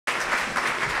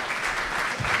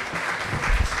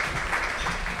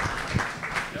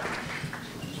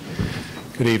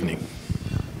Good evening.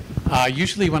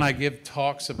 Usually when I give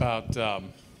talks about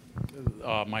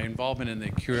my involvement in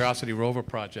the Curiosity rover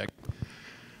project,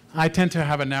 I tend to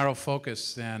have a narrow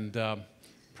focus, and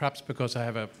perhaps because I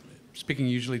have speaking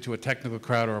usually to a technical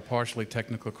crowd or a partially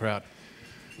technical crowd.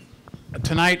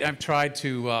 Tonight I've tried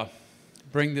to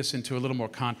bring this into a little more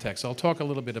context. I'll talk a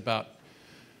little bit about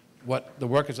what the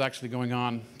work is actually going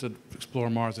on to explore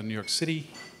Mars in New York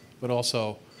City, but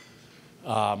also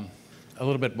a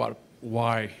little bit about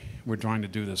why we're trying to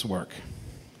do this work.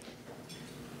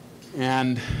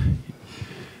 And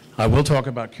I will talk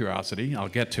about Curiosity. I'll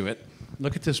get to it.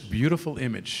 Look at this beautiful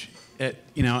image.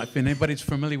 You know, if anybody's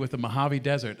familiar with the Mojave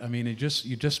Desert, I mean, you're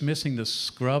just missing the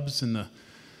scrubs and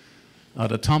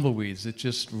the tumbleweeds. It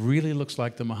just really looks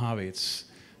like the Mojave.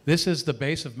 This is the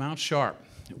base of Mount Sharp,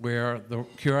 where the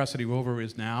Curiosity rover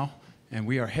is now, and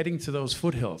we are heading to those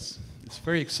foothills. It's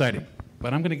very exciting,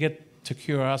 but I'm going to get to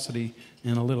Curiosity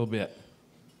in a little bit.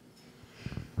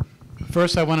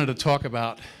 First, I wanted to talk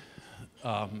about,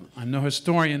 I'm no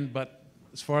historian, but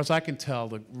as far as I can tell,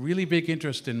 the really big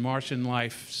interest in Martian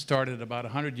life started about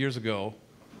 100 years ago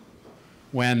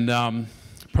when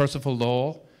Percival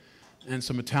Lowell and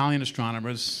some Italian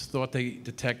astronomers thought they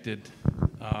detected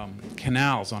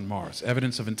canals on Mars,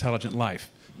 evidence of intelligent life.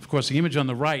 Of course, the image on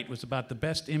the right was about the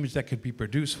best image that could be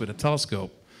produced with a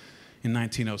telescope in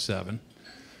 1907.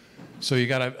 So you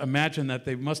got to imagine that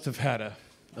they must have had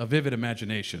a vivid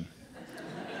imagination.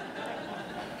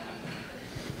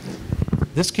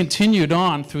 This continued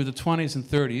on through the 20s and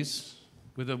 30s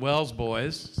with the Wells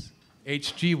boys,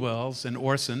 H.G. Wells and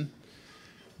Orson.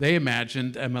 They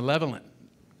imagined a malevolent,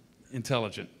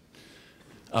 intelligent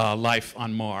life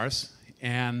on Mars.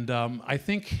 And I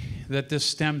think that this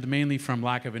stemmed mainly from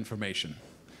lack of information.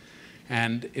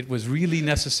 And it was really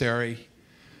necessary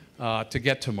to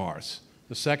get to Mars.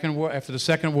 After the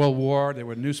Second World War, there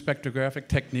were new spectrographic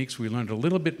techniques. We learned a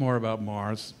little bit more about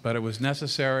Mars, but it was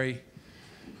necessary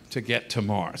to get to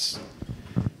Mars.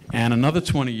 And another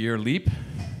 20-year leap,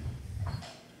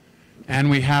 and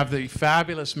we have the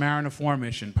fabulous Mariner 4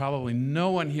 mission. Probably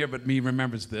no one here but me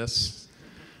remembers this.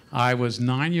 I was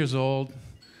 9 years old,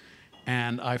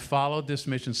 and I followed this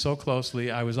mission so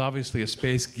closely. I was obviously a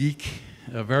space geek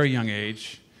at a very young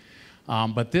age,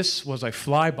 but this was a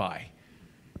flyby.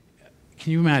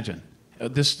 Can you imagine?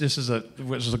 This was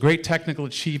a great technical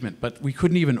achievement, but we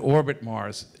couldn't even orbit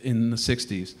Mars in the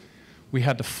 60s. We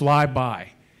had to fly by.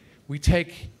 We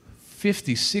take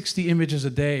 50, 60 images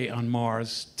a day on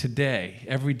Mars today,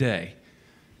 every day.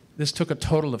 This took a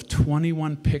total of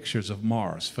 21 pictures of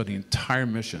Mars for the entire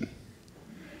mission.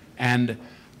 And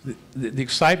the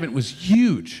excitement was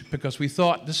huge because we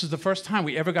thought this is the first time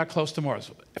we ever got close to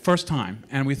Mars. First time.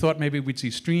 And we thought maybe we'd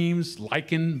see streams,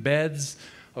 lichen, beds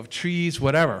of trees,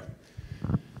 whatever.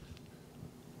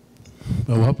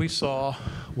 But what we saw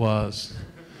was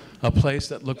a place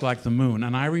that looked like the moon.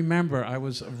 And I remember, I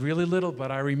was really little, but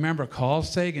I remember Carl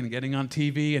Sagan getting on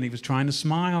TV and he was trying to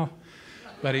smile,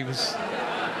 but he was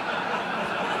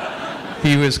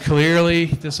clearly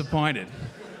disappointed.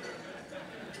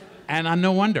 And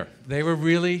no wonder. They were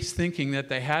really thinking that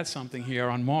they had something here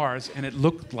on Mars, and it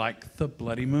looked like the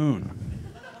bloody moon.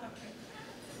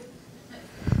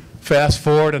 Fast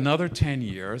forward another 10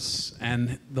 years,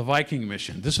 and the Viking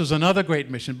mission. This was another great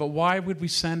mission, but why would we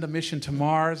send a mission to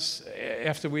Mars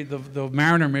after the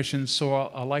Mariner mission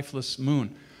saw a lifeless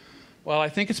moon? Well, I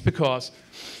think it's because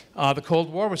the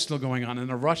Cold War was still going on, and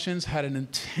the Russians had an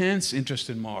intense interest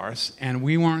in Mars, and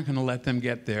we weren't going to let them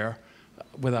get there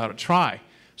without a try.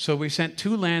 So we sent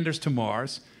 2 landers to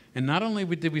Mars, and not only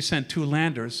did we send 2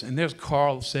 landers, and there's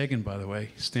Carl Sagan, by the way,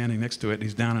 standing next to it.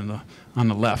 He's down on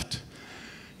the left.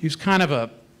 He was kind of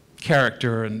a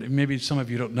character, and maybe some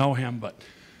of you don't know him, but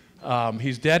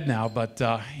he's dead now. But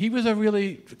he was a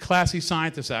really classy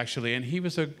scientist, actually, and he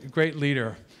was a great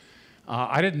leader.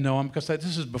 I didn't know him because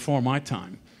this is before my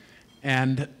time.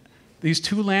 And these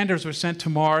 2 landers were sent to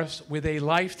Mars with a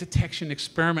life detection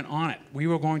experiment on it. We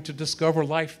were going to discover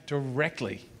life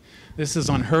directly. This is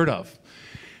unheard of.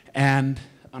 And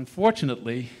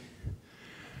unfortunately,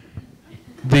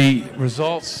 the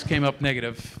results came up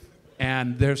negative.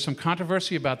 And there's some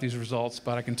controversy about these results,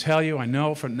 but I can tell you, I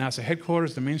know from NASA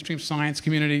headquarters, the mainstream science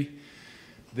community,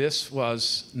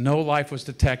 no life was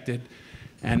detected,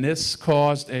 and this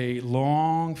caused a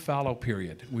long fallow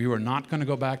period. We were not going to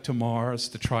go back to Mars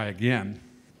to try again,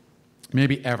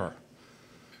 maybe ever.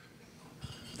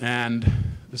 And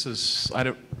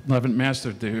I haven't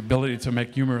mastered the ability to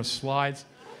make humorous slides.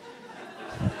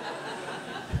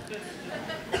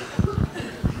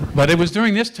 But it was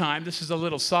during this time, this is a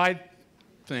little side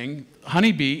thing,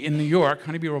 Honeybee in New York,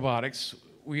 Honeybee Robotics,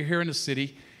 we're here in the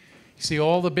city, You see,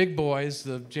 all the big boys,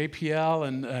 the JPL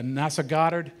and NASA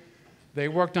Goddard, they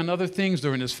worked on other things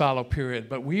during this fallow period,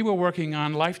 but we were working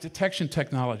on life detection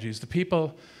technologies.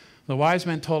 The wise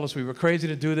men told us we were crazy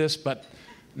to do this, but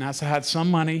NASA had some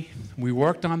money. We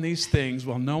worked on these things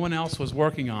while no one else was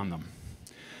working on them.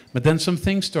 But then some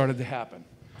things started to happen.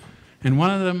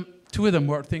 And two of them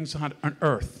were things on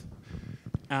Earth.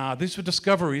 These were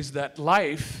discoveries that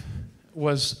life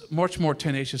was much more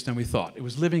tenacious than we thought. It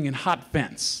was living in hot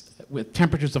vents with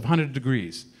temperatures of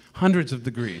hundreds of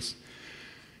degrees.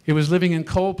 It was living in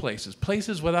cold places,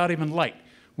 places without even light.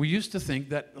 We used to think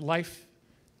that life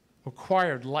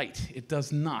required light. It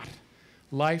does not.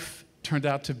 Life turned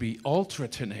out to be ultra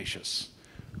tenacious.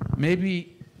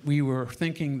 Maybe we were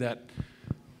thinking that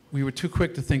we were too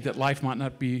quick to think that life might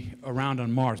not be around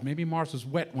on Mars. Maybe Mars was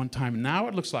wet one time. Now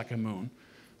it looks like a moon.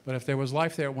 But if there was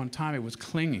life there at one time, it was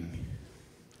clinging.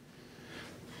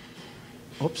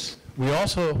 Oops. We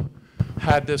also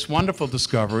had this wonderful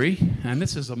discovery, and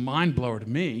this is a mind blower to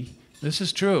me. This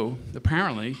is true,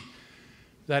 apparently,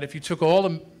 that if you took all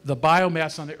the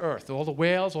biomass on the Earth, all the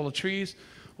whales, all the trees,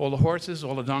 all the horses,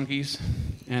 all the donkeys,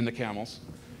 and the camels,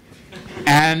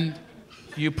 and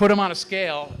you put them on a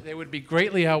scale, they would be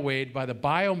greatly outweighed by the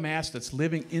biomass that's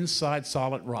living inside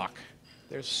solid rock.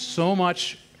 There's so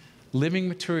much living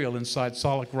material inside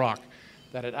solid rock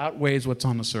that it outweighs what's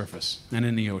on the surface and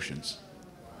in the oceans.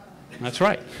 That's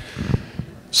right.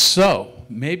 So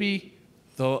maybe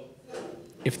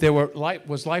if there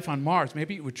was life on Mars,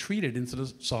 maybe it would treat it into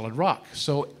the solid rock.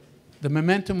 So the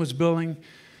momentum was building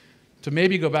to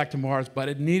maybe go back to Mars, but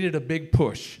it needed a big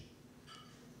push.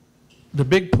 The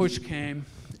big push came,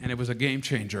 and it was a game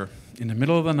changer in the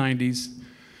middle of the 90s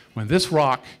when this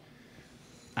rock,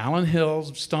 Alan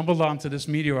Hills, stumbled onto this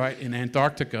meteorite in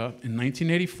Antarctica in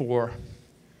 1984,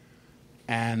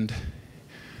 and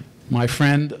my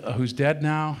friend, who's dead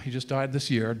now, he just died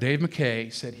this year, Dave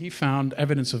McKay, said he found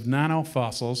evidence of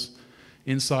nanofossils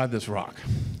inside this rock.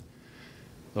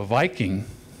 The Viking,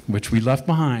 which we left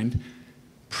behind,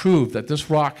 proved that this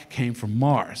rock came from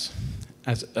Mars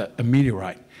as a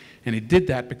meteorite. And he did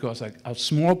that because a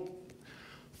small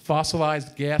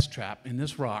fossilized gas trap in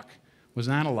this rock was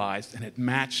analyzed, and it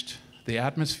matched the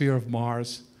atmosphere of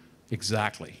Mars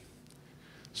exactly.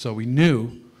 So we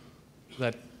knew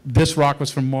that this rock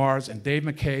was from Mars, and Dave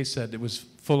McKay said it was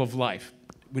full of life.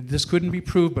 This couldn't be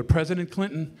proved, but President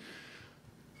Clinton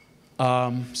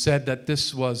said that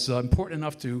this was important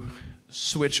enough to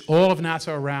switch all of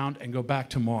NASA around and go back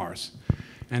to Mars.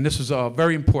 And this was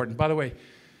very important. By the way,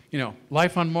 you know,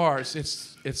 life on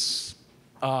Mars,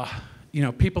 you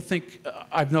know, people think,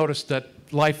 I've noticed that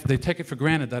life, they take it for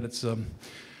granted that it's,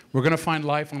 we're going to find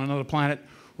life on another planet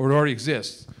or it already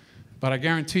exists. But I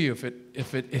guarantee you,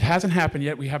 if it hasn't happened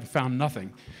yet, we haven't found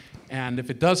nothing. And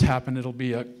if it does happen, it'll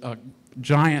be a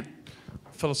giant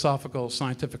philosophical,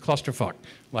 scientific clusterfuck,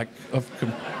 like of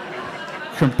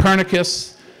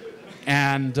Copernicus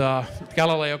and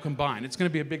Galileo combined. It's going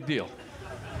to be a big deal.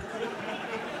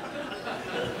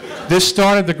 This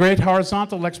started the great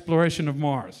horizontal exploration of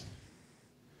Mars.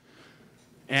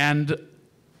 And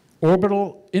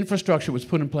orbital infrastructure was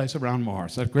put in place around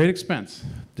Mars at great expense.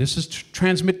 This is to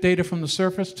transmit data from the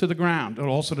surface to the ground, and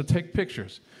also to take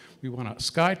pictures. We want a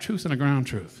sky truth and a ground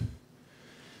truth.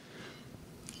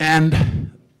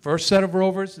 And first set of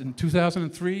rovers in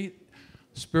 2003,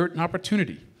 Spirit and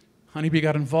Opportunity. Honeybee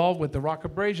got involved with the rock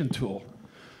abrasion tool.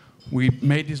 We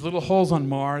made these little holes on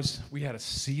Mars. We had a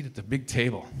seat at the big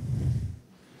table.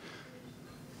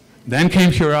 Then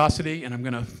came Curiosity, and I'm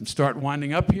going to start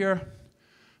winding up here.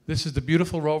 This is the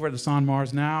beautiful rover that's on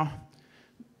Mars now.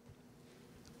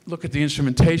 Look at the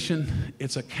instrumentation.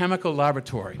 It's a chemical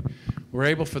laboratory. We're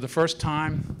able for the first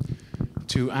time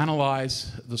to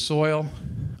analyze the soil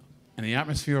and the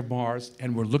atmosphere of Mars,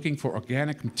 and we're looking for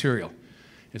organic material.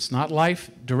 It's not life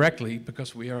directly,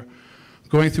 because we are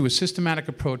going through a systematic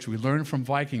approach. We learned from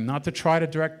Viking not to try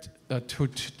to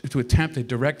attempt a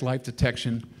direct life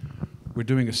detection. We're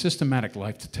doing a systematic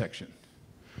life detection.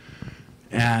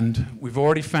 And we've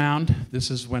already found,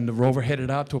 this is when the rover headed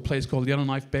out to a place called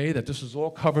Yellowknife Bay, that this was all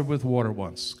covered with water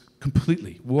once,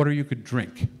 completely. Water you could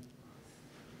drink. It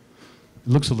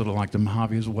looks a little like the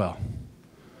Mojave as well.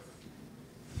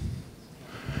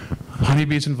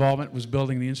 Honeybee's involvement was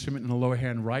building the instrument in the lower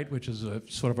hand right, which is a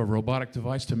sort of a robotic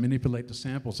device to manipulate the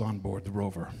samples on board the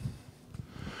rover.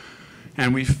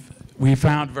 And we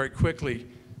found very quickly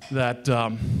that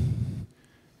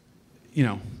you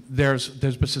know, there's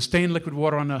been sustained liquid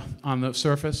water on the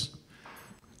surface,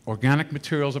 organic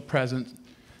materials are present,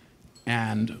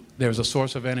 and there's a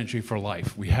source of energy for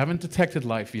life. We haven't detected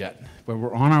life yet, but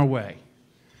we're on our way.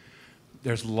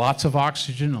 there's lots of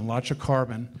oxygen and lots of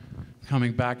carbon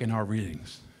coming back in our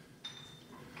readings.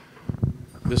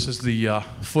 This is the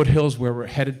foothills where we're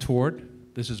headed toward.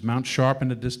 This is Mount Sharp in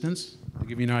the distance, to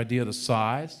give you an idea of the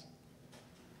size.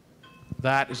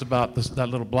 That is about, that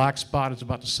little black spot is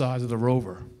about the size of the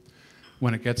rover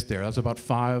when it gets there. That's about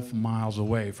 5 miles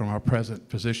away from our present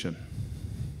position.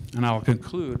 And I'll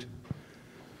conclude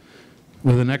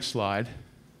with the next slide.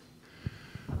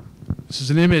 This is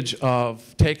an image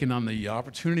taken on the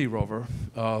Opportunity rover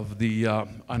of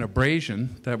an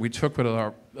abrasion that we took with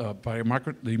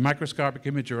the microscopic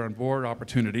imager on board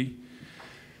Opportunity,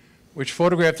 which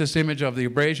photographed this image of the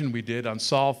abrasion we did on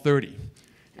Sol 30.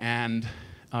 And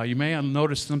you may have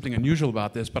noticed something unusual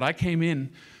about this, but I came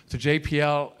in to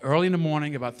JPL early in the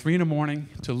morning, about 3 in the morning,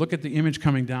 to look at the image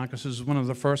coming down, because this was one of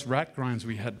the first rat grinds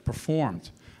we had performed.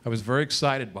 I was very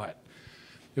excited by it.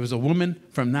 It was a woman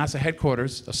from NASA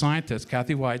headquarters, a scientist,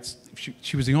 Kathy Weitz.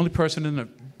 She was the only person in a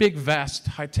big, vast,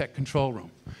 high-tech control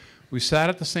room. We sat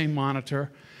at the same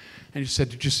monitor, and she said,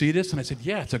 "Did you see this?" And I said,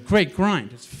 "Yeah, it's a great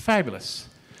grind. It's fabulous."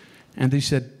 And he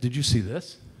said, "Did you see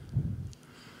this?"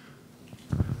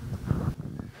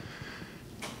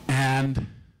 And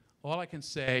all I can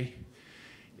say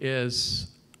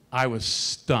is I was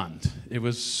stunned. It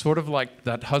was sort of like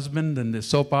that husband in the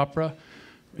soap opera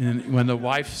when the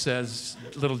wife says,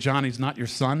 "Little Johnny's not your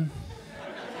son."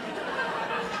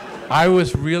 I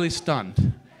was really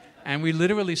stunned. And we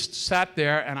literally sat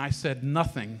there, and I said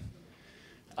nothing.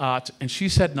 And she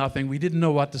said nothing. We didn't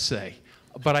know what to say.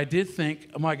 But I did think,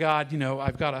 oh my God, you know,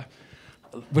 we're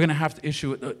going to have to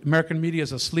issue it. American media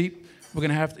is asleep. We're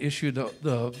going to have to issue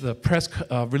the press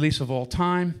release of all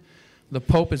time. The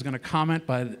Pope is going to comment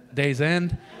by the day's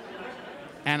end.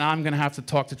 And I'm going to have to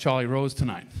talk to Charlie Rose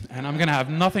tonight. And I'm going to have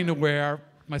nothing to wear.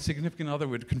 My significant other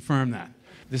would confirm that.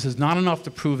 This is not enough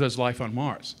to prove there's life on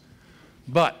Mars.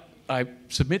 But I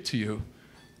submit to you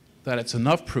that it's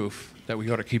enough proof that we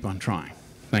ought to keep on trying.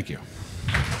 Thank you.